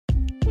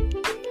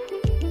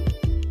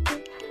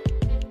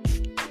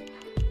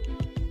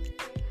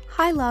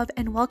Hi, love,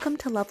 and welcome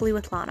to Lovely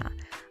with Lana.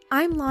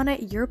 I'm Lana,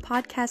 your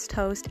podcast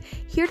host,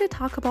 here to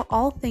talk about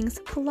all things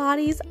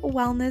Pilates,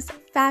 wellness,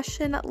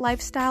 fashion,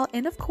 lifestyle,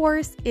 and of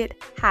course,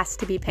 it has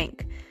to be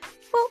pink.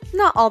 Well,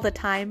 not all the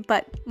time,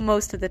 but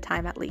most of the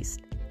time at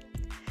least.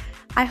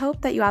 I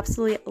hope that you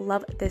absolutely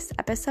love this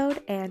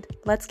episode, and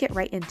let's get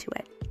right into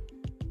it.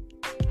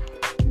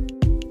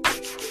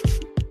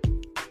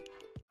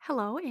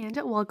 Hello and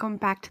welcome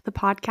back to the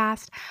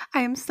podcast.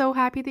 I am so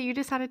happy that you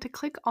decided to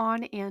click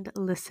on and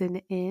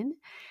listen in.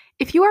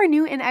 If you are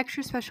new and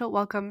extra special,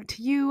 welcome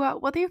to you.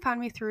 Whether you found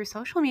me through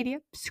social media,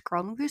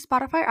 scrolling through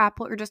Spotify or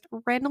Apple, or just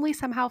randomly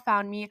somehow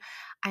found me,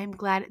 I am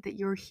glad that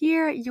you're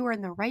here. You are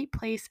in the right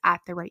place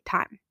at the right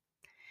time.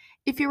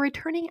 If you're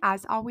returning,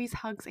 as always,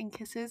 hugs and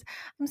kisses.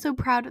 I'm so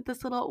proud of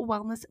this little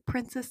wellness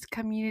princess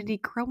community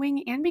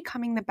growing and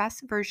becoming the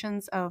best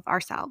versions of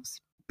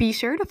ourselves. Be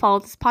sure to follow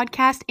this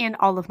podcast and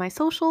all of my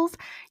socials.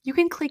 You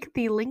can click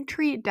the link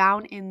tree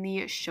down in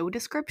the show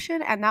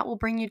description, and that will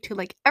bring you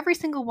to every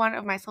single one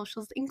of my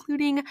socials,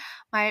 including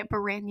my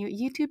brand new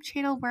YouTube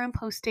channel where I'm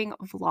posting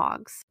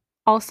vlogs.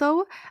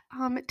 Also,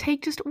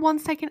 take just 1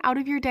 second out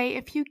of your day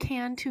if you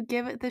can to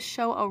give this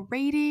show a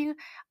rating,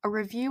 a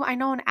review. I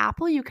know on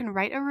Apple you can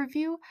write a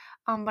review,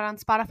 but on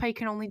Spotify you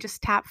can only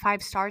just tap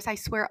 5 stars. I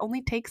swear it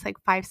only takes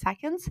 5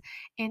 seconds,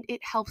 and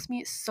it helps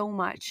me so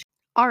much.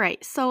 All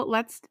right, so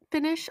let's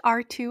finish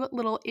our 2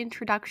 little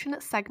introduction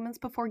segments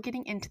before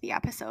getting into the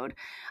episode.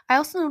 I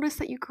also noticed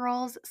that you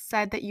girls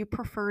said that you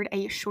preferred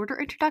a shorter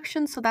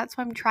introduction, so that's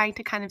why I'm trying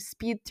to kind of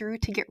speed through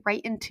to get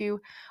right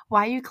into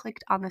why you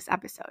clicked on this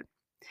episode.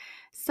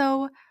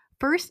 So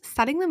first,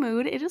 setting the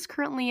mood, it is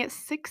currently at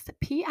 6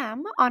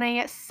 p.m. on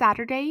a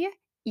Saturday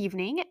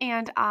evening,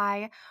 and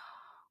I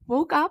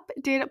woke up,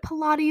 did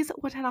Pilates,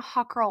 went on a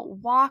hot girl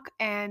walk,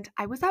 and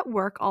I was at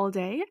work all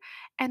day.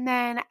 And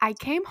then I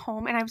came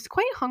home, and I was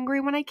quite hungry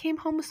when I came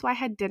home, so I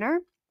had dinner.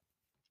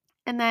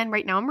 And then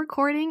right now I'm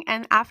recording,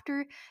 and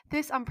after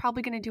this, I'm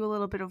probably going to do a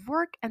little bit of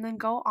work and then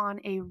go on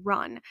a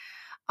run.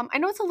 I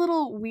know it's a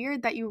little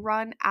weird that you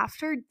run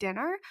after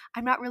dinner.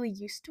 I'm not really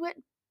used to it,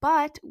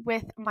 but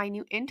with my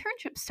new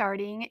internship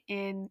starting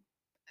in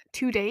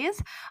 2 days,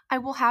 I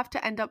will have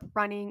to end up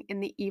running in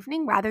the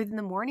evening rather than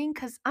the morning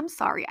because I'm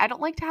sorry, I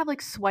don't like to have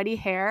sweaty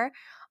hair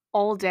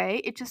all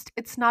day.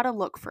 It's not a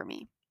look for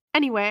me.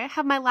 Anyway, I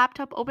have my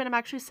laptop open. I'm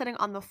actually sitting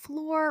on the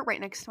floor right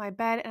next to my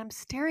bed, and I'm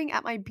staring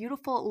at my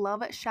beautiful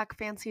Love Shack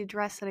fancy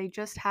dress that I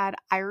just had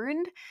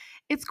ironed.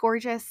 It's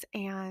gorgeous,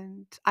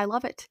 and I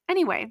love it.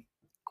 Anyway,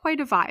 quite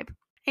a vibe.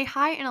 A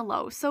high and a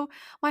low. So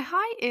my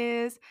high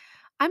is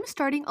I'm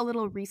starting a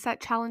little reset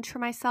challenge for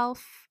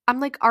myself.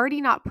 I'm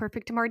already not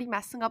perfect. I'm already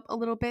messing up a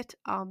little bit.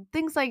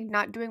 Things like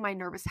not doing my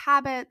nervous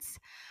habits.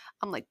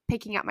 I'm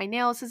picking out my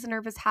nails is a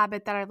nervous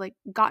habit that I've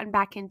gotten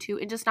back into,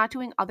 and just not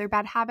doing other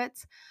bad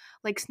habits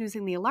like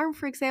snoozing the alarm,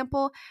 for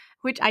example,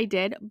 which I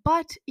did.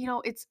 But,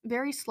 it's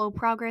very slow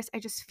progress. I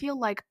just feel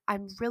like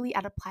I'm really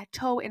at a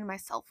plateau in my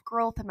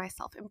self-growth and my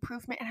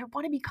self-improvement, and I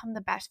want to become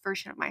the best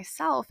version of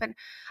myself. And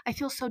I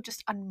feel so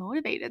just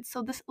unmotivated.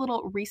 So this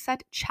little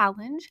reset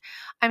challenge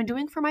I'm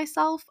doing for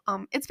myself,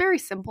 it's very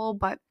simple,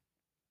 but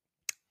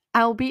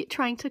I'll be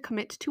trying to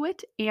commit to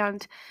it.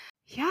 And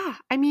yeah,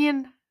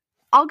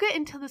 I'll get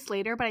into this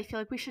later, but I feel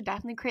like we should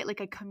definitely create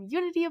a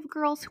community of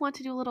girls who want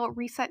to do a little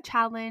reset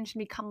challenge and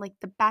become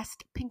the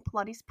best pink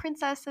Pilates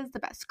princesses, the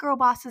best girl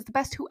bosses, the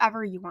best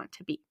whoever you want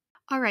to be.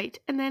 All right,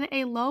 and then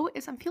a low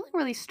is I'm feeling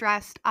really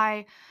stressed.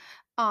 I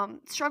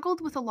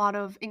struggled with a lot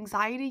of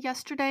anxiety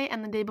yesterday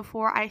and the day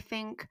before. I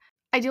think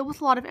I deal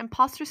with a lot of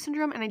imposter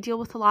syndrome, and I deal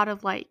with a lot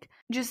of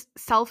just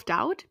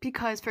self-doubt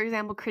because, for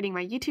example, creating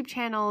my YouTube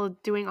channel,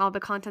 doing all the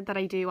content that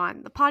I do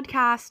on the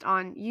podcast,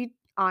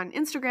 on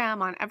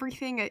Instagram, on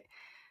everything, it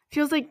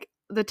feels like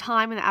the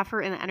time and the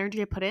effort and the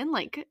energy I put in,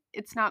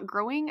 it's not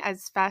growing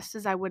as fast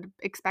as I would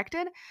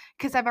expected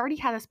because I've already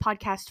had this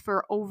podcast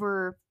for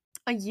over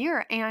a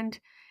year and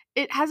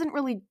it hasn't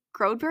really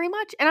grown very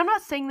much. And I'm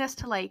not saying this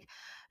to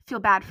feel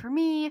bad for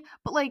me,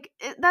 but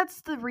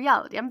that's the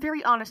reality. I'm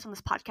very honest on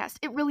this podcast.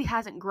 It really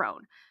hasn't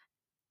grown.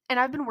 And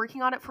I've been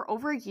working on it for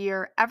over a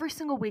year. Every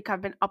single week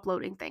I've been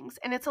uploading things.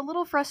 And it's a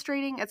little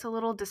frustrating. It's a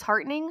little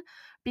disheartening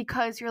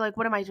because you're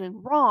what am I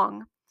doing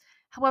wrong?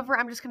 However,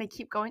 I'm just going to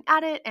keep going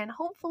at it. And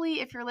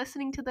hopefully if you're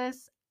listening to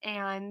this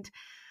and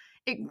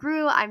it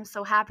grew, I'm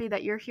so happy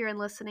that you're here and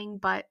listening.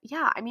 But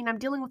yeah, I'm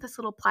dealing with this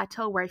little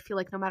plateau where I feel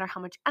no matter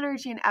how much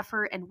energy and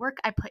effort and work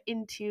I put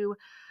into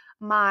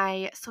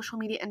my social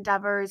media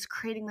endeavors,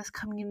 creating this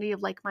community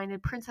of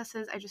like-minded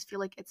princesses, I just feel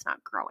like it's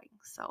not growing.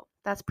 So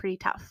that's pretty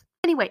tough.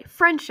 Anyway,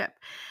 friendship.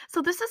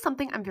 So this is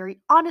something I'm very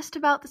honest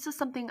about. This is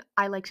something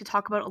I like to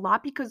talk about a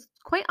lot because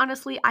quite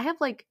honestly, I have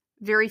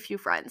very few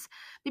friends,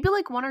 maybe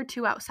 1 or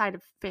 2 outside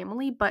of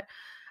family, but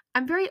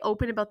I'm very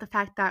open about the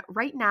fact that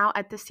right now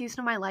at this season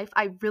of my life,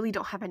 I really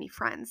don't have any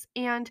friends.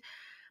 And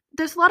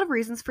there's a lot of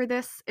reasons for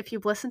this. If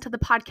you've listened to the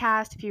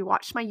podcast, if you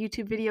watched my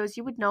YouTube videos,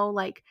 you would know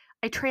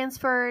I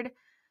transferred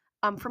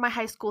from my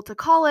high school to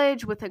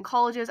college. Within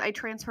colleges, I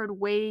transferred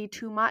way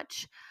too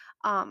much.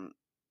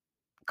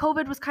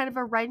 COVID was kind of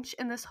a wrench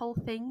in this whole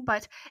thing,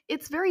 but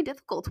it's very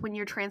difficult when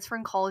you're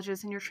transferring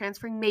colleges and you're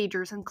transferring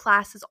majors and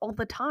classes all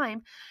the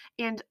time.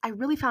 And I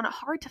really found it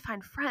hard to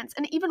find friends.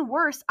 And even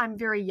worse, I'm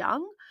very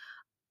young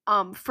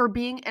for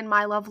being in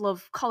my level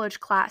of college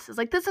classes.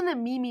 Like, this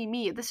isn't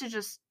me. This is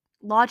just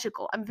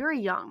logical. I'm very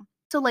young.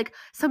 So like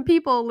some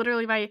people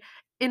literally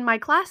in my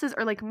classes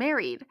are like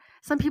married.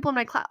 Some people in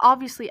my class,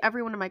 obviously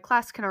everyone in my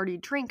class can already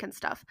drink and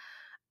stuff.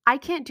 I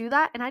can't do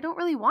that and I don't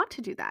really want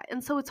to do that.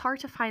 And so it's hard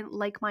to find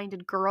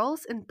like-minded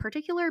girls in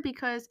particular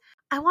because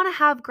I want to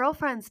have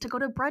girlfriends to go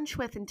to brunch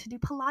with and to do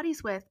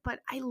Pilates with, but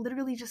I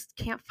literally just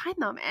can't find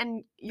them.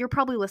 And you're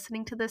probably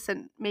listening to this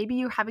and maybe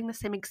you're having the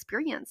same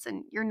experience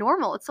and you're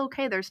normal. It's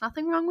okay. There's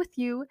nothing wrong with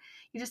you.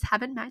 You just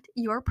haven't met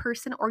your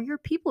person or your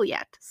people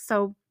yet.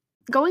 So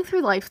going through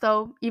life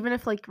though, even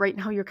if like right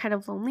now you're kind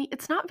of lonely,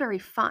 it's not very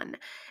fun.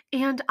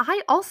 And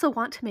I also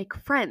want to make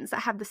friends that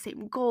have the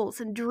same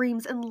goals and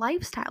dreams and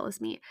lifestyle as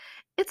me.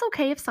 It's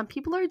okay if some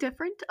people are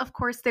different. Of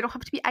course, they don't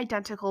have to be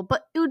identical,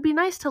 but it would be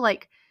nice to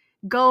like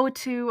go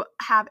to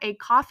have a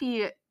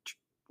coffee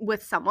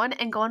with someone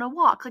and go on a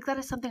walk. Like, that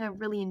is something I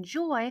really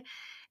enjoy.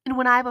 And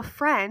when I have a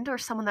friend or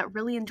someone that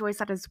really enjoys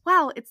that as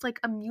well, it's like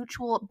a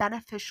mutual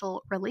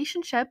beneficial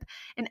relationship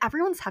and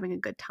everyone's having a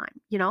good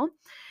time, you know?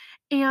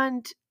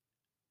 And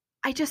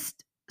I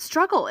just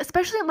struggle,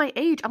 especially at my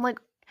age.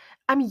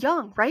 I'm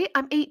young, right?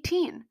 I'm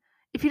 18.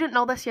 If you didn't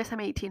know this, yes, I'm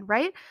 18,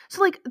 right?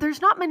 So like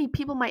there's not many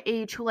people my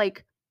age who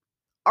like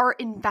are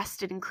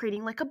invested in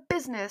creating like a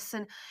business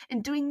and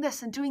doing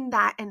this and doing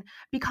that and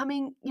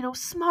becoming,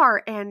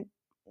 smart and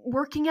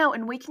working out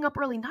and waking up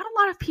early. Not a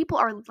lot of people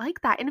are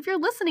like that. And if you're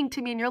listening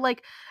to me and you're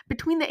like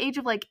between the age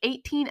of like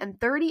 18 and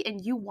 30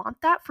 and you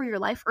want that for your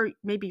life, or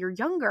maybe you're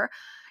younger,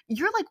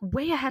 you're like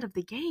way ahead of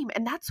the game.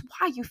 And that's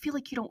why you feel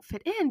like you don't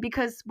fit in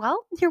because,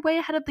 well, you're way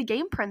ahead of the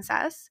game,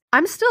 princess.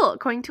 I'm still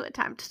going to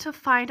attempt to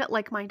find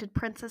like-minded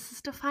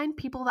princesses, to find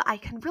people that I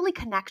can really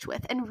connect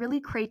with and really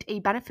create a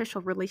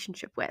beneficial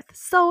relationship with.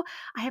 So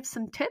I have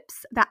some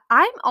tips that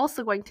I'm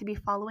also going to be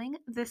following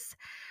this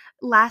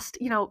last,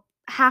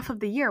 half of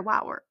the year.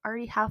 Wow, we're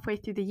already halfway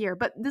through the year,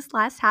 but this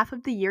last half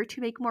of the year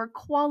to make more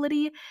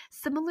quality,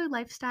 similar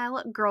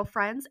lifestyle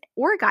girlfriends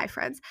or guy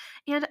friends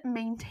and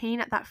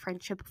maintain that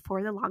friendship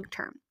for the long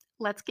term.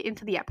 Let's get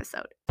into the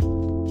episode.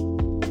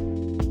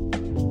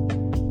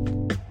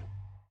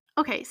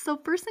 Okay, so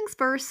first things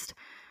first,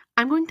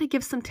 I'm going to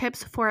give some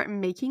tips for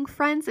making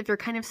friends if you're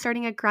kind of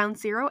starting at ground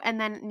zero. And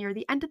then near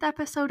the end of the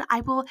episode,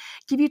 I will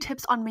give you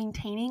tips on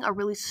maintaining a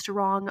really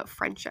strong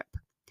friendship.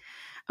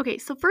 Okay,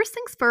 so first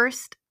things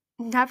first,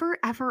 never,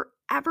 ever,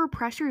 ever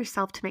pressure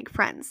yourself to make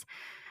friends.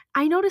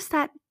 I noticed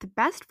that the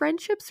best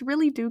friendships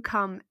really do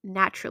come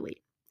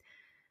naturally.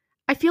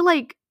 I feel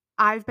like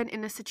I've been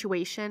in a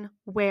situation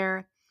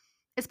where,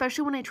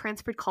 especially when I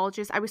transferred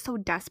colleges, I was so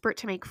desperate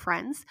to make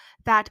friends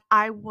that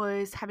I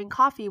was having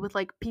coffee with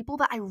like people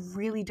that I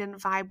really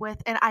didn't vibe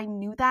with. And I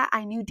knew that.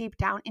 I knew deep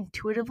down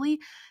intuitively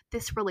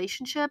this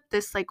relationship,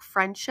 this like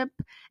friendship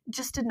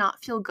just did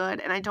not feel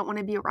good. And I don't want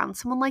to be around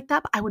someone like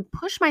that. But I would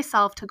push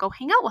myself to go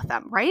hang out with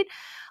them, right?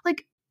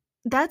 Like,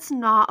 that's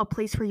not a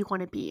place where you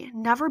want to be.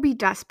 Never be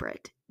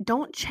desperate.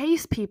 Don't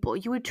chase people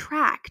you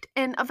attract.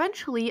 And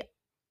eventually,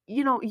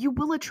 you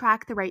will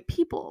attract the right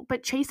people,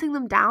 but chasing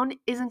them down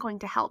isn't going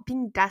to help.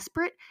 Being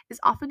desperate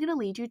is often going to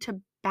lead you to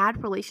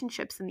bad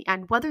relationships in the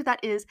end, whether that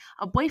is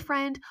a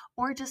boyfriend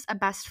or just a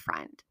best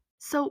friend.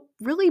 So,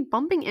 really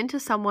bumping into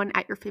someone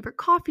at your favorite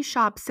coffee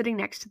shop, sitting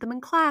next to them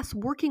in class,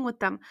 working with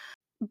them,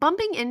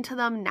 bumping into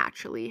them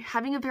naturally,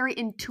 having a very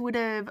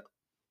intuitive,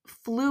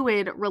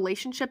 fluid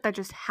relationship that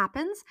just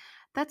happens,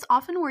 that's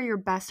often where your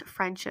best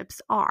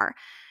friendships are.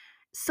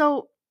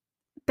 So,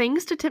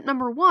 things to tip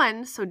number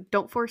one, so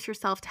don't force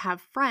yourself to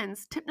have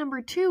friends. Tip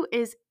number two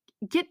is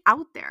get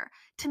out there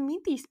to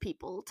meet these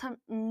people, to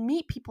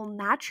meet people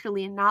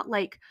naturally and not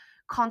like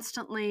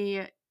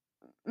constantly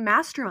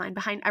mastermind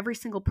behind every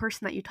single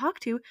person that you talk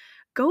to.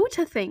 Go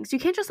to things. You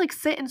can't just like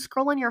sit and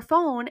scroll on your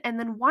phone and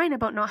then whine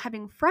about not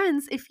having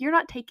friends if you're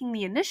not taking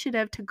the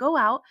initiative to go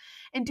out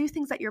and do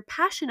things that you're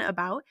passionate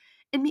about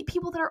and meet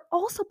people that are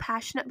also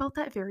passionate about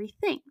that very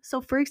thing.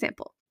 So, for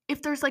example,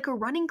 if there's like a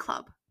running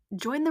club,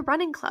 join the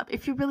running club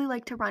if you really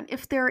like to run.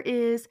 If there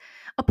is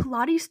a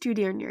Pilates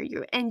studio near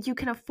you and you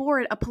can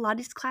afford a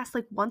Pilates class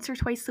like once or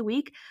twice a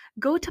week,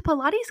 go to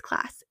Pilates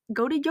class,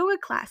 go to yoga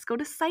class, go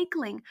to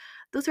cycling.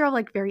 Those are all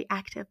like very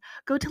active.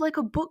 Go to like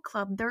a book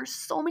club. There are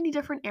so many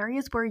different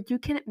areas where you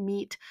can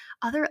meet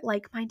other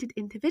like-minded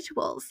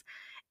individuals.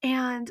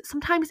 And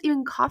sometimes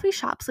even coffee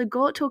shops, like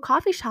go out to a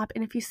coffee shop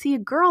and if you see a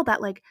girl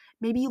that like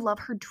maybe you love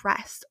her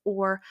dress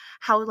or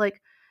how like,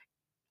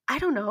 I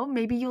don't know,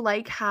 maybe you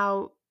like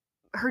how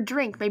her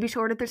drink, maybe she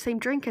ordered the same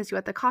drink as you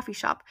at the coffee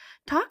shop.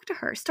 Talk to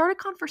her, start a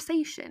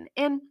conversation.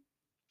 And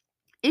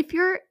if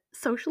you're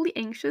socially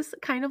anxious,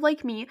 kind of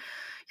like me,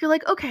 you're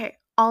like, okay,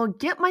 I'll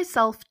get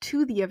myself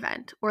to the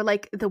event or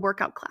like the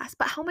workout class,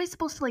 but how am I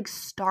supposed to like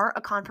start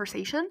a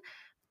conversation?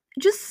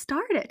 Just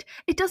start it.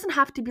 It doesn't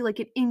have to be like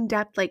an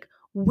in-depth, like,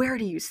 where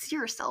do you see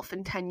yourself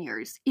in 10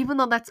 years? Even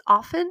though that's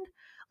often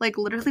like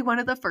literally one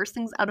of the first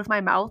things out of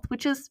my mouth,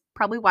 which is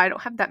probably why I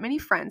don't have that many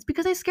friends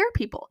because I scare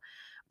people.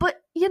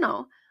 But,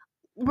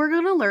 we're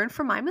going to learn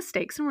from my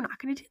mistakes and we're not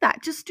going to do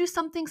that. Just do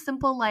something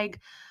simple like,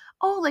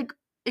 oh, like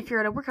if you're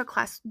at a workout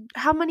class,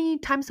 how many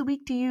times a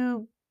week do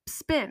you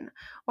spin?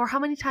 Or how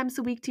many times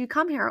a week do you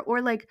come here?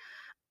 Or like,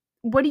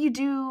 what do you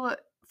do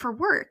for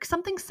work?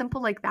 Something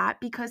simple like that,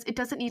 because it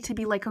doesn't need to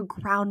be like a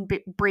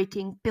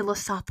ground-breaking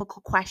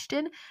philosophical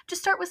question.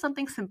 Just start with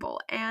something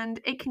simple and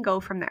it can go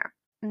from there.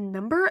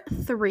 Number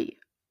 3,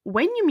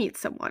 when you meet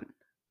someone,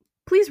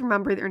 please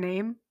remember their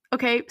name.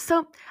 Okay,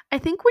 so I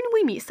think when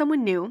we meet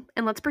someone new,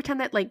 and let's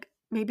pretend that like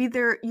maybe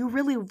you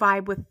really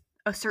vibe with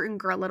a certain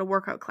girl at a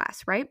workout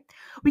class, right?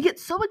 We get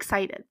so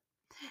excited.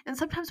 And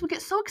sometimes we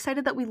get so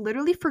excited that we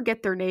literally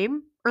forget their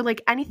name or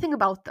like anything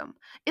about them.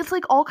 It's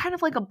like all kind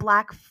of like a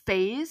black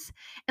phase.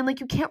 And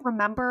like you can't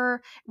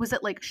remember, was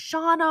it like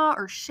Shauna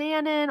or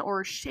Shannon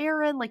or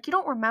Sharon? Like you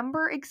don't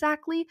remember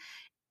exactly.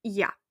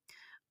 Yeah,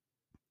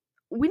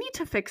 we need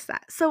to fix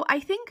that. So I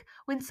think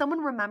when someone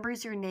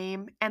remembers your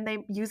name and they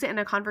use it in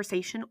a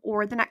conversation,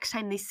 or the next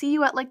time they see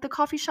you at like the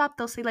coffee shop,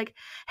 they'll say like,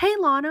 "Hey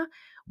Lana."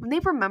 When they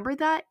remember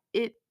that,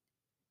 it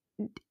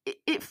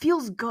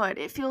feels good.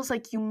 It feels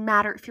like you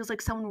matter. It feels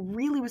like someone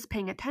really was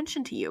paying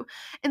attention to you.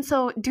 And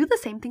so do the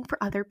same thing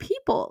for other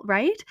people,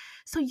 right?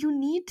 So you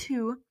need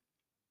to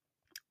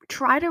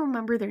try to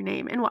remember their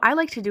name. And what I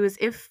like to do is,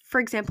 if, for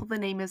example, the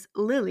name is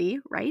Lily,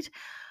 right?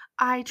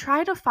 I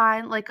try to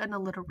find like an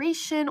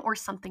alliteration or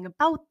something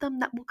about them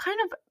that will kind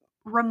of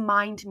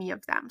remind me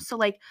of them. So,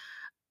 like,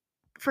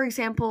 for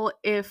example,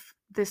 if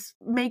this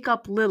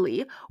makeup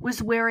Lily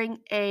was wearing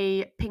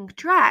a pink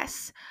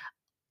dress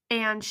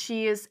and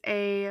she is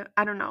I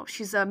don't know,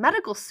 she's a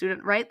medical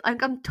student, right?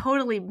 Like, I'm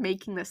totally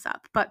making this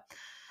up, but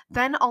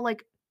then I'll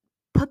like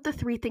put the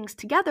 3 things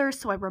together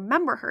so I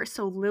remember her.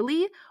 So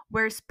Lily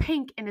wears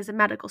pink and is a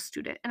medical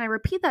student. And I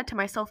repeat that to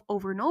myself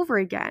over and over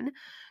again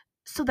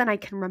so then I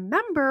can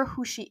remember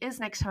who she is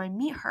next time I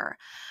meet her.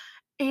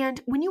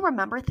 And when you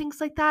remember things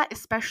like that,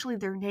 especially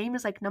their name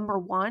is like number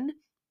 1,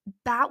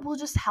 that will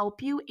just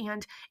help you,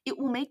 and it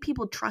will make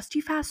people trust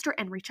you faster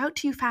and reach out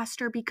to you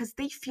faster because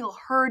they feel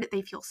heard,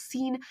 they feel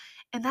seen,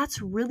 and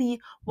that's really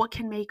what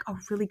can make a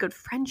really good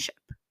friendship.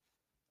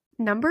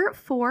 Number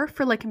 4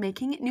 for like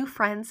making new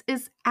friends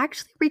is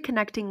actually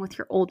reconnecting with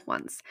your old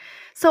ones.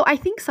 So I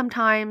think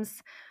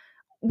sometimes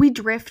we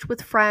drift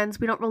with friends.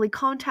 We don't really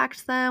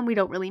contact them. We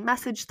don't really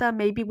message them.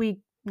 Maybe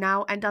we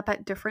now end up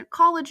at different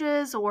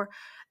colleges, or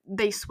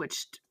they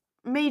switched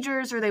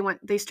majors, or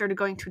they started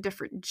going to a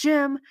different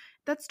gym.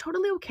 That's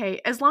totally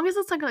okay. As long as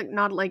it's like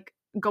not like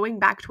going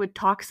back to a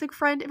toxic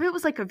friend. If it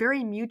was like a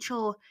very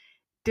mutual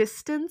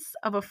distance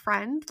of a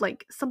friend,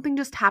 like something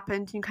just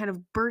happened and you kind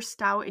of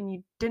burst out and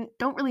you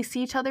don't really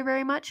see each other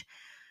very much,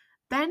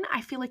 then I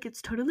feel like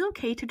it's totally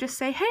okay to just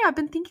say, "Hey, I've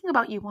been thinking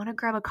about you. Want to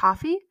grab a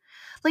coffee?"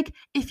 Like,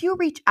 if you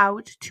reach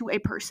out to a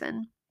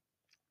person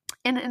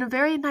and in a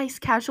very nice,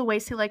 casual way,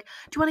 say, like,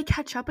 "Do you want to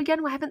catch up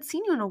again? I haven't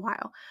seen you in a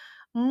while."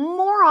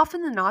 More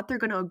often than not, they're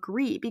going to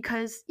agree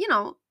because,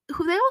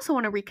 who they also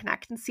want to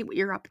reconnect and see what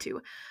you're up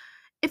to.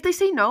 If they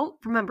say no,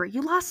 remember,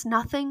 you lost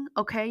nothing,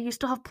 okay? You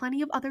still have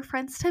plenty of other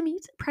friends to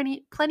meet,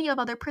 plenty of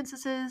other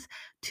princesses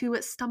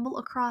to stumble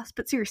across.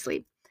 But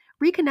seriously,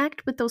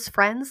 reconnect with those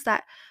friends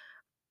that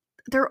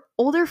they're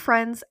older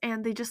friends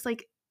and they just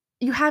like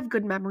you have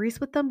good memories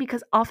with them,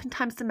 because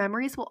oftentimes the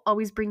memories will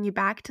always bring you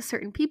back to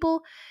certain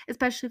people,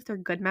 especially if they're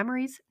good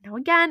memories. Now,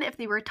 again, if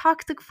they were a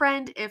toxic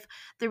friend, if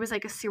there was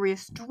like a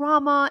serious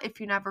drama, if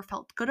you never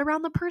felt good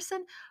around the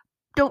person,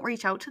 don't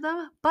reach out to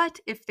them. But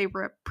if they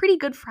were a pretty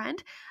good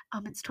friend,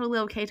 it's totally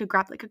okay to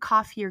grab like a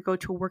coffee or go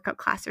to a workout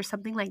class or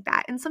something like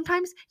that. And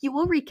sometimes you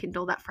will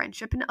rekindle that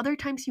friendship and other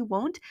times you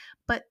won't.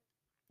 But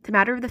the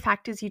matter of the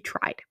fact is you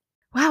tried.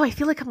 Wow, I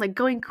feel like I'm like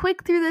going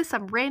quick through this.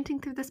 I'm ranting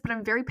through this, but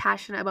I'm very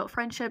passionate about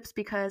friendships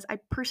because I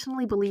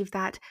personally believe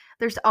that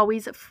there's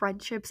always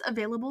friendships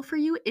available for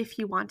you if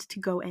you want to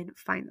go and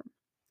find them.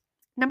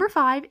 Number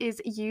 5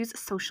 is use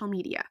social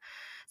media.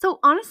 So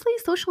honestly,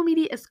 social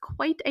media is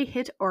quite a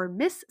hit or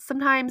miss.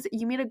 Sometimes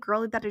you meet a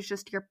girl that is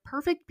just your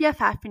perfect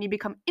BFF and you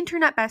become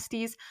internet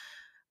besties.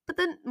 But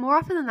then more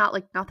often than not,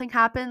 like nothing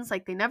happens.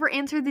 Like they never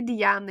answer the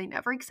DM, they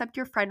never accept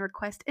your friend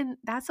request, and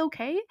that's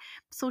okay.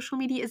 Social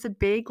media is a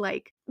big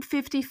like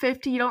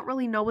 50-50, you don't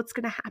really know what's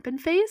going to happen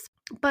phase,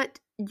 but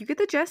you get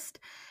the gist,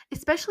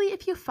 especially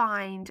if you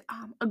find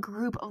a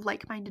group of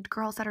like-minded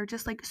girls that are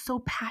just like so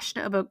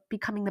passionate about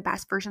becoming the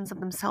best versions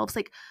of themselves.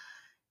 Like,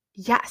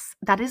 yes,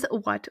 that is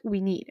what we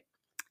need.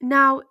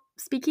 Now,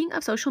 speaking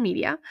of social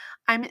media,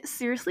 I'm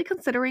seriously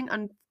considering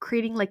on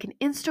creating like an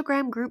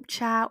Instagram group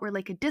chat or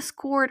like a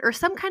Discord or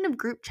some kind of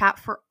group chat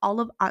for all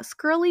of us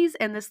girlies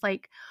and this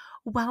like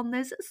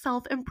wellness,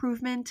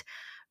 self-improvement,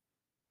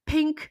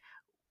 pink,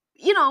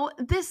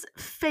 this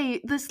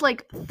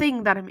like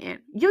thing that I'm in.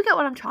 You get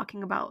what I'm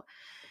talking about.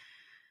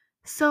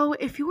 So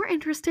if you are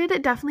interested,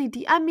 definitely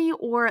DM me,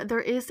 or there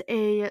is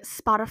a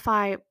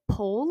Spotify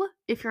poll.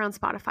 If you're on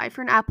Spotify, if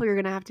you're an Apple, you're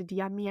going to have to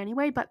DM me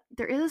anyway, but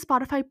there is a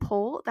Spotify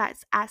poll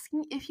that's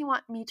asking if you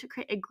want me to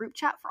create a group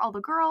chat for all the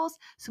girls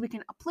so we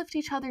can uplift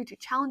each other, do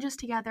challenges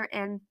together,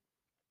 and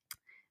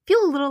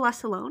feel a little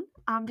less alone,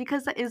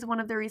 because that is one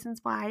of the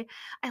reasons why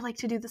I like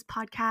to do this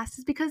podcast,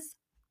 is because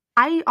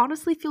I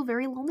honestly feel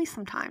very lonely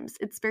sometimes.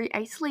 It's very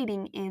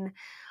isolating in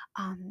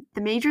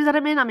the major that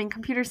I'm in. I'm in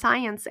computer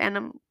science, and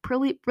I'm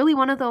really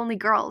one of the only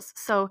girls.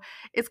 So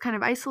it's kind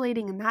of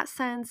isolating in that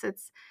sense.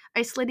 It's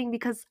isolating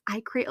because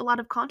I create a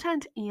lot of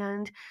content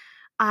and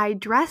I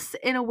dress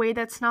in a way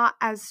that's not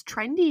as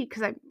trendy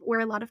because I wear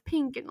a lot of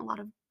pink and a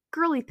lot of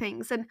girly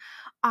things. And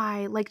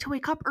I like to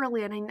wake up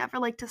early and I never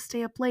like to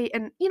stay up late.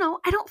 And,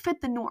 I don't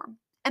fit the norm.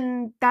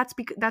 And that's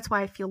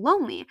why I feel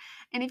lonely.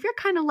 And if you're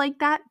kind of like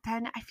that,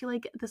 then I feel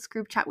like this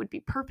group chat would be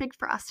perfect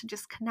for us to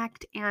just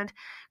connect and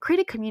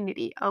create a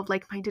community of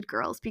like-minded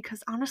girls,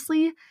 because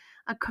honestly,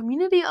 a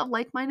community of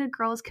like-minded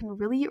girls can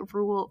really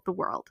rule the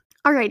world.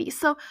 Alrighty,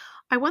 so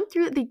I went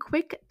through the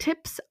quick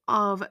tips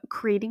of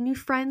creating new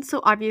friends.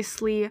 So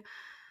obviously,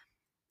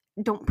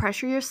 don't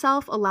pressure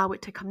yourself, allow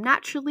it to come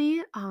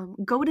naturally.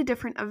 Go to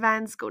different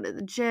events, go to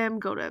the gym,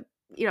 go to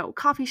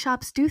coffee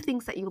shops, do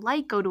things that you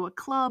like, go to a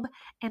club,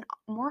 and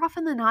more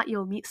often than not,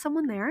 you'll meet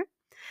someone there.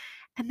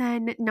 And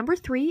then number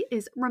 3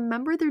 is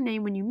remember their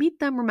name when you meet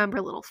them. Remember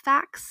little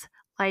facts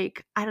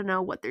like, I don't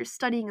know, what they're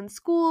studying in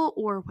school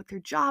or what their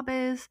job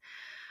is.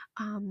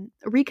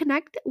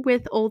 Reconnect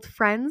with old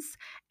friends.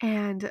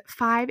 And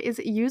 5 is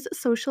use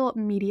social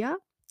media.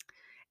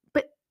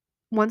 But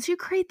once you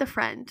create the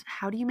friend,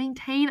 how do you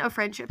maintain a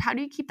friendship? How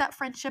do you keep that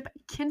friendship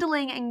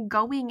kindling and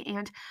going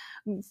and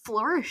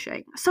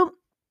flourishing? So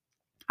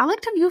I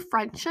like to view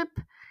friendship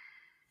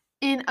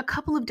in a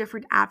couple of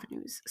different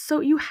avenues. So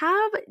you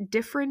have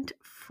different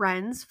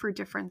friends for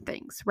different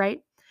things,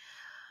 right?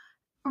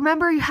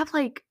 Remember, you have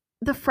like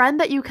the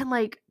friend that you can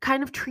like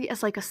kind of treat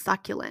as like a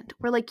succulent,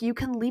 where like you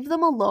can leave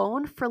them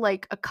alone for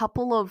like a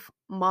couple of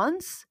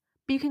months,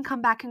 but you can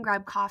come back and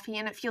grab coffee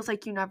and it feels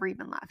like you never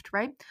even left,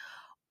 right?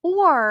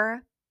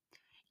 Or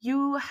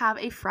you have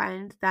a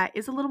friend that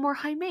is a little more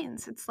high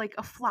maintenance. It's like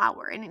a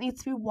flower and it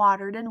needs to be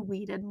watered and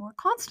weeded more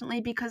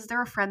constantly because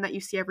they're a friend that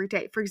you see every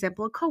day. For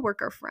example, a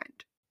coworker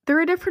friend. There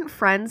are different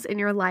friends in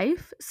your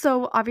life.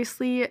 So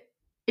obviously,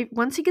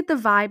 once you get the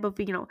vibe of,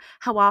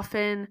 how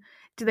often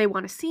do they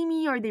want to see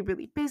me? Are they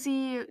really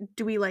busy?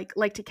 Do we like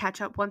to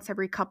catch up once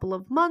every couple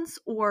of months,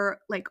 or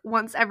like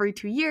once every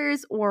 2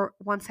 years, or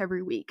once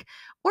every week,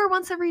 or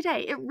once every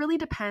day? It really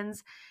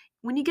depends.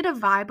 When you get a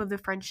vibe of the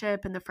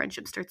friendship and the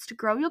friendship starts to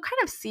grow, you'll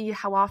kind of see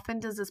how often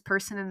does this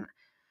person and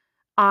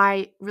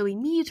I really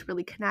meet,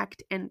 really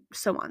connect, and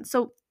so on.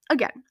 So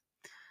again,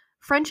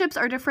 friendships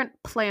are different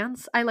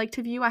plants I like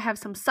to view. I have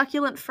some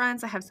succulent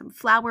friends, I have some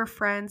flower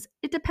friends.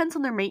 It depends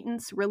on their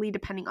maintenance, really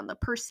depending on the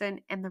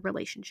person and the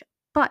relationship.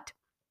 But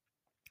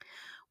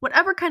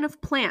whatever kind of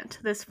plant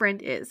this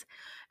friend is,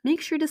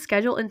 make sure to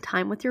schedule in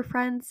time with your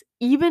friends,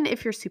 even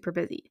if you're super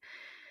busy.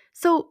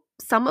 So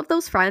some of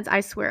those friends, I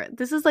swear,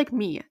 this is like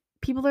me.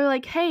 People are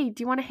like, hey,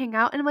 do you want to hang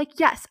out? And I'm like,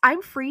 yes,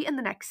 I'm free in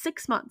the next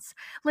 6 months.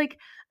 Like,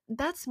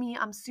 that's me.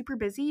 I'm super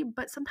busy,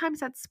 but sometimes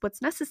that's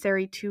what's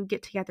necessary to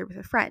get together with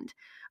a friend.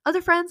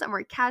 Other friends are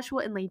more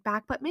casual and laid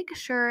back, but make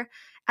sure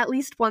at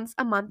least once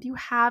a month you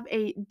have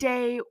a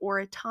day or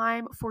a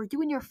time for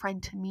you and your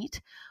friend to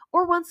meet,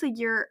 or once a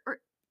year,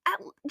 or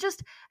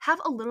just have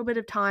a little bit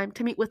of time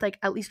to meet with like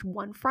at least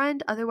one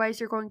friend.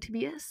 Otherwise, you're going to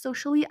be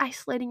socially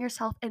isolating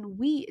yourself, and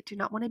we do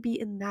not want to be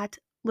in that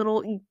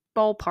little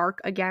ballpark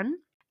again.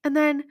 And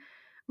then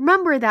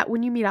remember that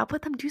when you meet up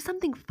with them, do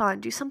something fun,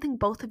 do something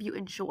both of you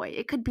enjoy.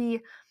 It could be,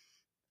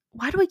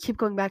 why do I keep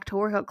going back to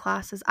workout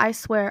classes? I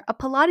swear, a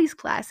Pilates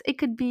class. It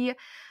could be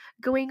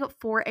going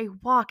for a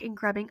walk and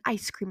grabbing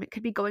ice cream. It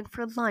could be going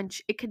for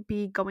lunch. It could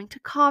be going to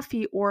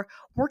coffee or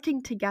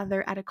working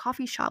together at a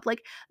coffee shop.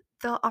 Like,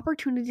 the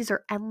opportunities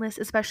are endless,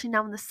 especially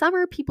now in the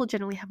summer. People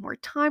generally have more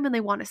time and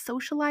they want to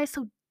socialize.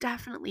 So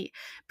definitely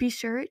be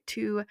sure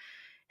to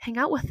hang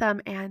out with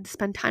them and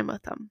spend time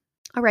with them.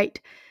 All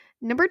right.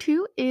 Number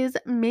 2 is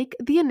make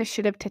the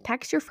initiative to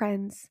text your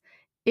friends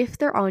if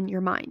they're on your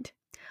mind.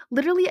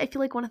 Literally, I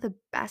feel like one of the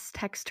best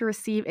texts to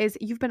receive is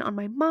you've been on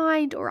my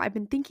mind, or I've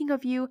been thinking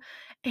of you,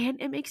 and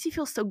it makes you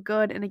feel so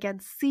good and again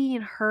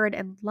seen, heard,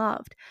 and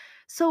loved.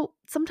 So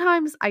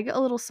sometimes I get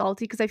a little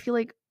salty because I feel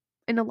like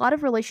in a lot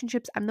of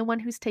relationships, I'm the one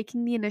who's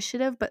taking the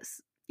initiative, but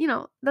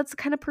that's the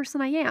kind of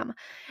person I am.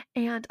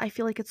 And I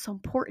feel like it's so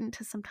important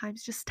to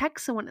sometimes just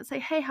text someone and say,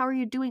 hey, how are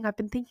you doing? I've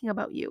been thinking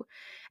about you.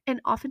 And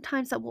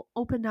oftentimes that will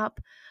open up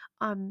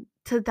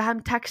to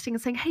them texting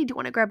and saying, hey, do you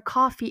want to grab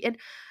coffee? And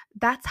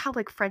that's how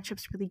like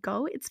friendships really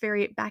go. It's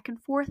very back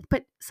and forth,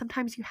 but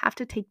sometimes you have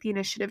to take the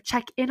initiative,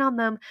 check in on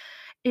them.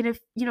 And if,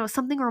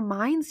 something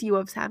reminds you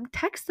of them,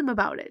 text them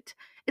about it.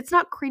 It's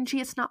not cringy.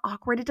 It's not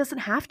awkward. It doesn't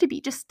have to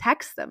be. Just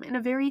text them in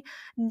a very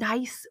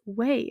nice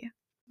way.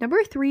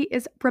 Number 3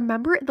 is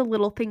remember the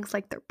little things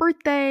like their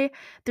birthday,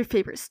 their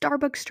favorite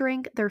Starbucks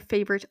drink, their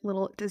favorite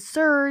little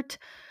dessert,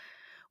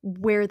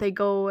 where they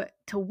go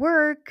to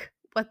work,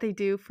 what they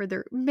do for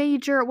their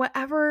major,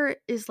 whatever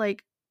is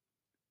like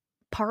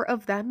part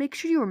of them, make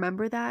sure you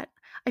remember that.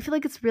 I feel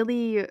like it's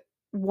really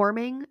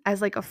warming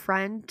as like a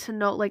friend to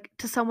know, like,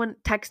 to someone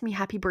text me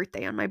happy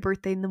birthday on my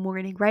birthday in the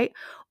morning, right?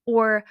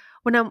 Or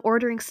when I'm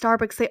ordering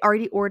Starbucks, they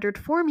already ordered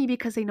for me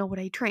because they know what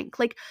I drink.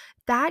 Like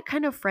that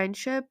kind of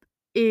friendship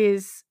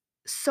is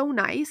so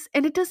nice.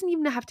 And it doesn't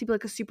even have to be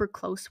like a super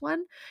close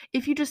one.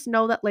 If you just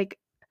know that, like,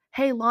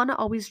 hey, Lana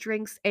always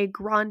drinks a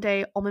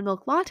grande almond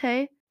milk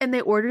latte and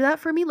they order that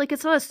for me, like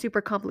it's not a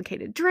super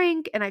complicated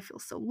drink and I feel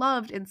so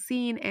loved and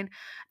seen, and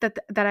that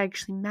I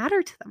actually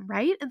matter to them,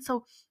 right? And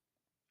so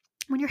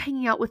when you're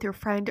hanging out with your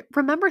friend,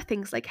 remember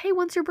things like, hey,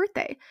 when's your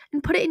birthday?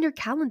 And put it in your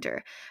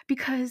calendar,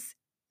 because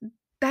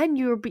then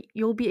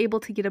you'll be able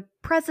to get a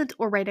present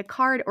or write a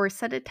card or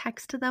send a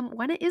text to them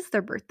when it is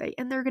their birthday,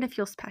 and they're going to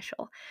feel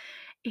special.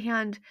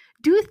 And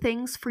do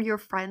things for your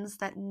friends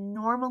that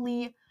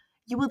normally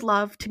you would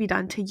love to be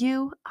done to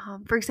you.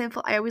 For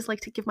example, I always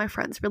like to give my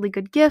friends really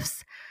good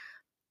gifts.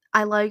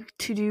 I like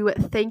to do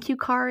thank you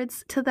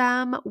cards to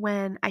them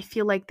when I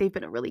feel like they've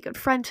been a really good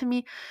friend to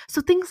me.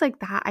 So things like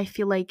that, I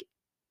feel like,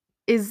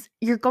 is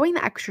you're going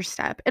the extra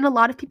step. And a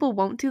lot of people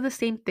won't do the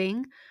same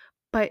thing,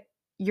 but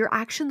your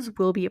actions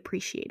will be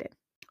appreciated.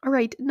 All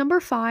right, number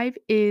 5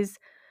 is,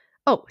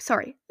 oh,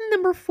 sorry,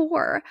 number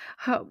 4.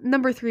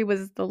 Number 3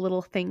 was the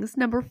little things.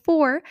 Number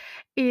 4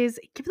 is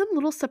give them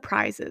little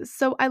surprises.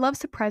 So I love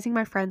surprising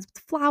my friends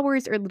with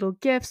flowers or little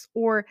gifts,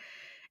 or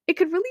it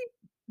could really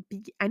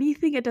be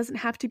anything. It doesn't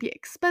have to be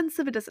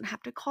expensive. It doesn't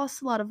have to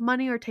cost a lot of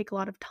money or take a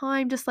lot of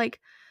time. Just like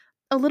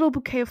a little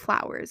bouquet of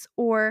flowers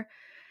or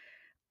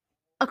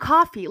a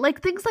coffee.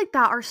 Like things like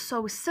that are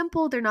so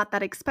simple. They're not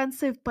that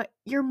expensive, but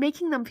you're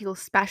making them feel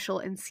special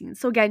and seen.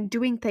 So again,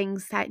 doing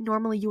things that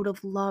normally you would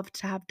have loved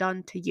to have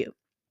done to you.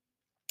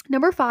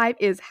 Number 5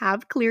 is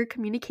have clear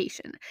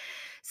communication.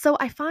 So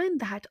I find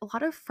that a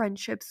lot of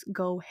friendships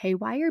go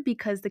haywire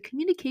because the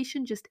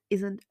communication just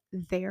isn't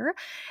there.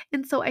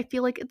 And so I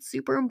feel like it's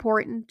super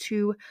important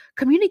to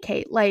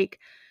communicate. Like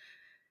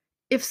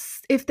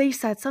if they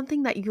said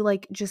something that you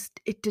like,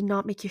 just it did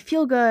not make you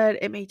feel good,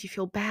 it made you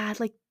feel bad,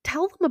 like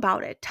tell them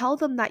about it. Tell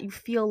them that you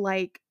feel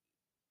like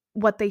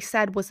what they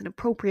said wasn't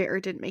appropriate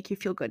or didn't make you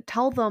feel good.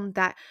 Tell them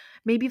that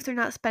maybe if they're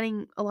not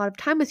spending a lot of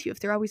time with you,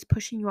 if they're always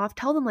pushing you off,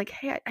 tell them like,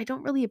 hey, I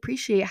don't really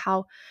appreciate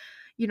how,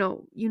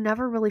 you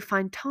never really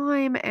find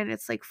time, and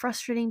it's like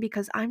frustrating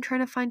because I'm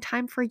trying to find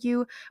time for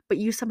you, but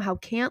you somehow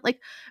can't.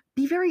 Like,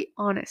 be very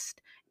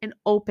honest and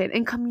open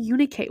and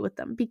communicate with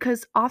them,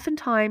 because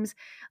oftentimes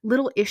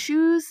little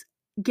issues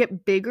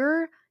get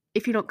bigger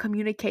if you don't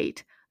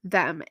communicate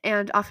them.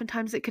 And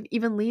oftentimes it can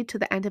even lead to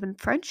the end of a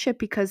friendship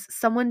because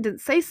someone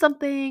didn't say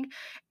something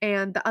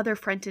and the other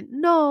friend didn't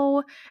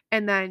know.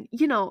 And then,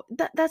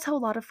 that's how a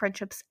lot of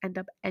friendships end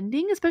up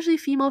ending, especially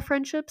female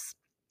friendships,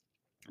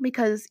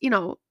 because,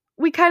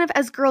 we kind of,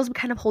 as girls, we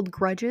kind of hold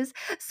grudges.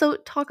 So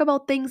talk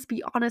about things,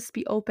 be honest,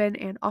 be open,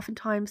 and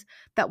oftentimes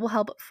that will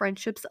help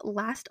friendships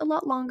last a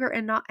lot longer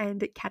and not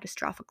end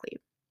catastrophically.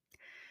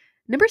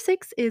 Number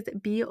 6 is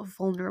be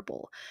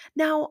vulnerable.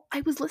 Now,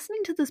 I was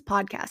listening to this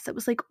podcast that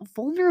was like,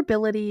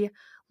 vulnerability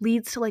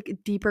leads to like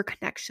deeper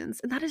connections.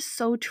 And that is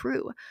so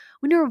true.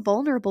 When you're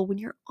vulnerable, when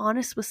you're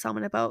honest with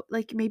someone about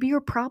like maybe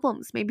your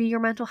problems, maybe your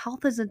mental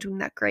health isn't doing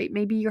that great,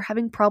 maybe you're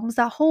having problems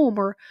at home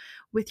or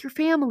with your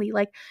family,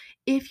 like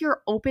if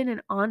you're open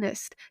and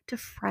honest to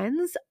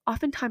friends,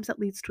 oftentimes that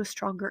leads to a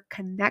stronger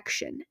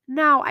connection.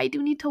 Now, I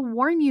do need to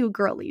warn you,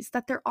 girlies,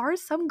 that there are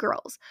some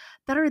girls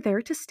that are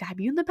there to stab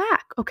you in the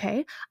back,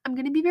 okay? I'm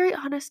going to be very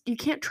honest. You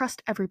can't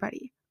trust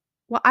everybody.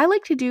 What I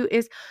like to do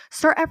is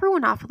start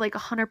everyone off with like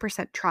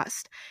 100%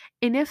 trust.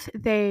 And if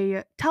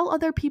they tell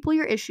other people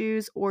your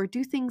issues or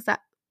do things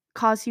that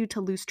cause you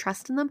to lose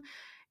trust in them,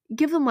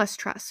 give them less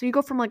trust. So you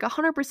go from like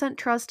 100%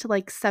 trust to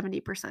like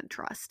 70%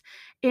 trust,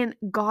 and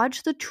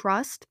gauge the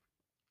trust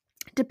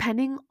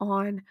depending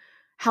on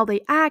how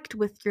they act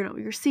with,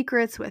 your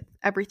secrets, with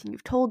everything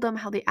you've told them,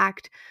 how they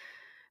act.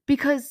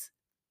 Because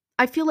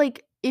I feel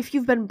like if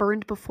you've been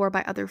burned before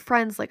by other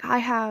friends, like I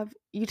have,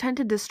 you tend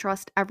to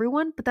distrust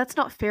everyone, but that's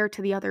not fair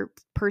to the other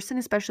person,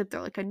 especially if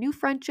they're like a new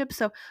friendship.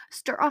 So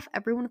start off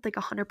everyone with like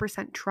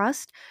 100%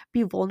 trust,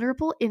 be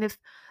vulnerable. And if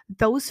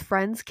those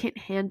friends can't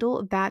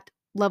handle that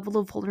level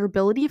of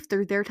vulnerability, if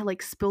they're there to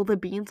like spill the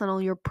beans on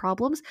all your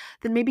problems,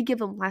 then maybe give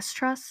them less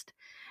trust.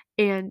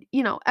 And,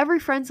 every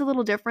friend's a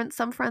little different.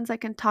 Some friends I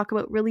can talk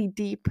about really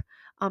deep,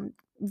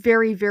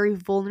 very, very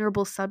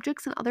vulnerable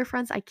subjects, and other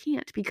friends I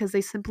can't because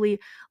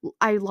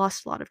I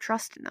lost a lot of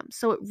trust in them.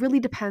 So it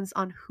really depends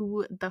on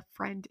who the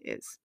friend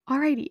is.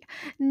 Alrighty.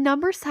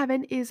 Number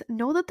 7 is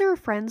know that there are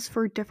friends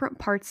for different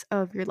parts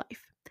of your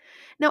life.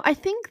 Now, I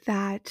think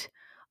that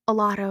a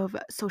lot of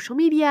social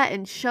media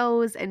and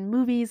shows and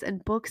movies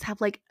and books have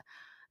like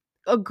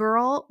a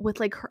girl with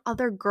like her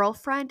other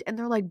girlfriend, and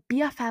they're like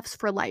BFFs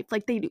for life.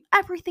 Like they do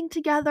everything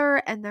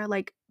together and they're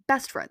like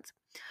best friends.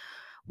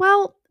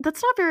 Well,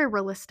 that's not very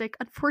realistic,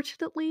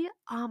 unfortunately.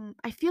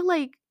 I feel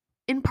like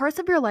in parts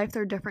of your life,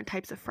 there are different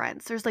types of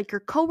friends. There's like your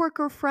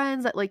coworker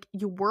friends that like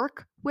you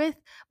work with,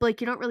 but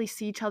like you don't really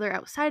see each other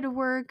outside of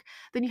work.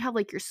 Then you have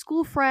like your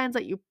school friends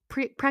that you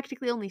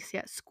practically only see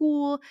at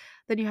school.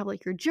 Then you have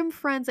like your gym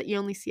friends that you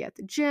only see at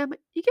the gym.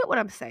 You get what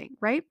I'm saying,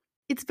 right?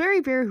 It's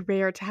very, very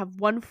rare to have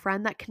one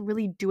friend that can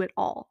really do it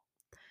all.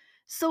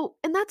 So,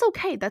 and that's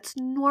okay. That's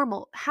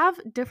normal.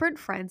 Have different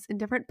friends in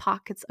different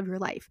pockets of your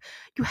life.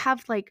 You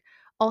have like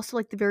also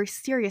like the very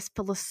serious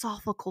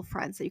philosophical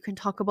friends that you can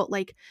talk about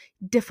like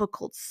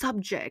difficult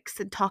subjects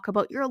and talk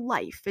about your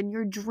life and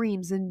your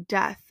dreams and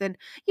death and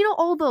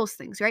all those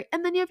things, right?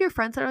 And then you have your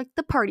friends that are like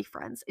the party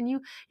friends and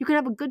you can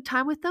have a good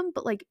time with them,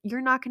 but like you're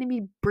not going to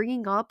be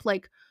bringing up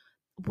like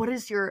what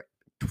is your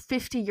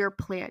 50-year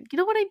plan? You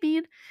know what I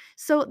mean?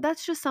 So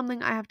that's just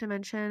something I have to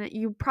mention.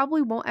 You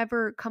probably won't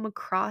ever come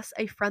across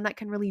a friend that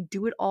can really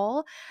do it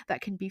all, that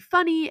can be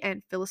funny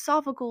and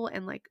philosophical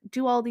and like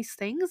do all these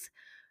things.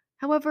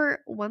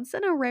 However, once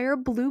in a rare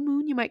blue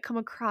moon, you might come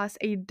across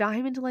a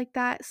diamond like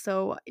that.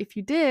 So if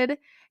you did,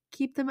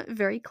 keep them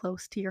very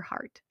close to your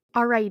heart.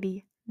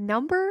 Alrighty,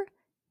 number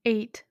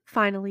 8,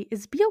 finally,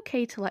 is be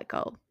okay to let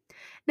go.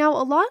 Now,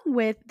 along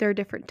with their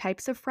different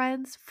types of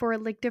friends for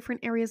like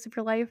different areas of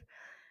your life,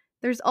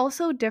 there's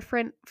also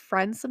different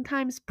friends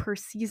sometimes per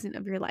season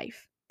of your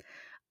life.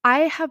 I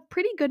have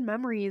pretty good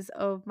memories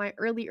of my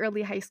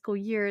early high school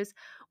years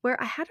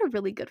where I had a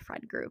really good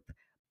friend group.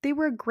 They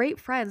were great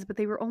friends, but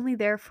they were only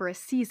there for a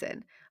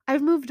season.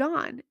 I've moved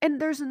on, and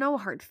there's no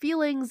hard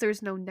feelings,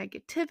 there's no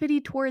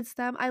negativity towards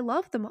them. I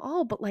love them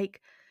all, but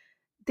like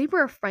they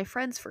were my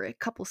friends for a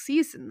couple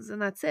seasons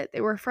and that's it.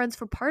 They were friends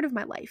for part of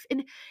my life.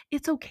 And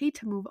it's okay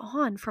to move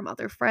on from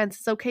other friends.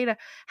 It's okay to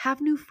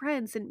have new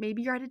friends and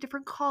maybe you're at a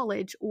different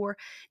college or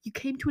you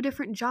came to a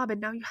different job and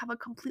now you have a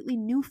completely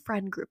new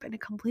friend group and a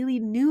completely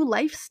new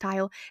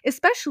lifestyle,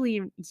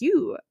 especially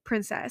you,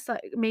 princess.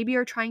 Maybe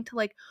you're trying to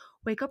like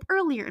wake up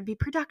earlier and be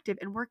productive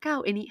and work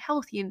out and eat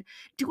healthy and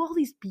do all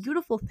these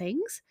beautiful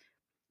things.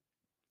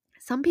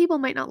 Some people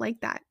might not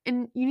like that,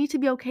 and you need to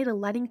be okay to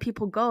letting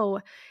people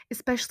go,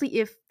 especially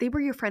if they were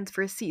your friends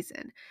for a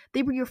season.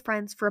 They were your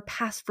friends for a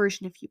past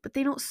version of you, but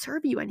they don't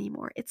serve you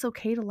anymore. It's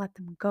okay to let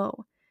them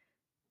go.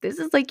 This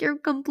is like your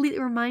complete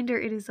reminder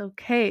it is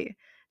okay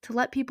to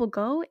let people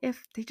go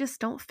if they just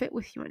don't fit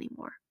with you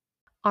anymore.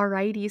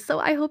 Alrighty, so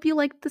I hope you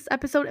liked this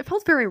episode. It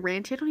felt very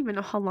ranty. I don't even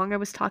know how long I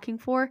was talking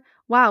for.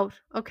 Wow,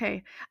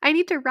 okay. I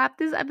need to wrap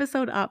this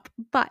episode up,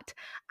 but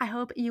I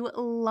hope you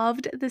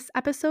loved this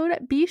episode.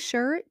 Be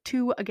sure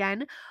to,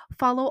 again,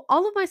 follow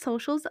all of my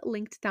socials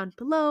linked down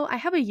below. I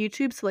have a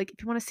YouTube, so like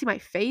if you want to see my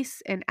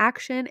face in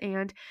action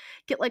and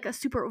get like a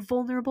super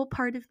vulnerable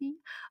part of me,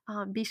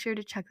 be sure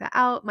to check that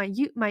out. My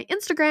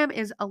Instagram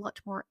is a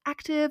lot more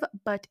active,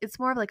 but it's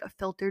more of like a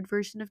filtered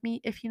version of me,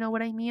 if you know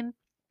what I mean.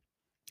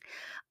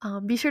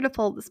 Be sure to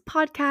follow this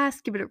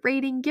podcast, give it a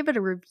rating, give it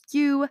a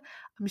review,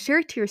 share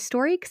it to your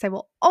story because I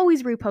will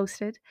always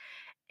repost it.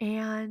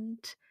 And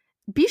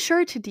be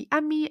sure to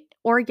DM me,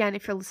 or again,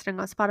 if you're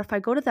listening on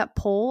Spotify, go to that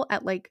poll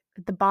at like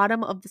the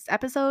bottom of this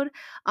episode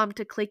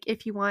to click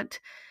if you want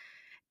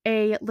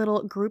a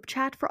little group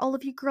chat for all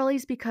of you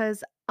girlies,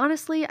 because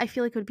honestly, I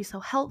feel like it would be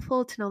so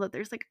helpful to know that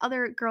there's like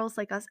other girls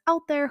like us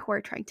out there who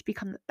are trying to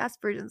become the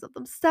best versions of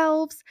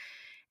themselves.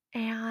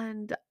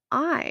 And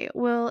I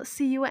will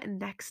see you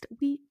next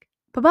week.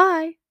 Bye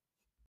bye.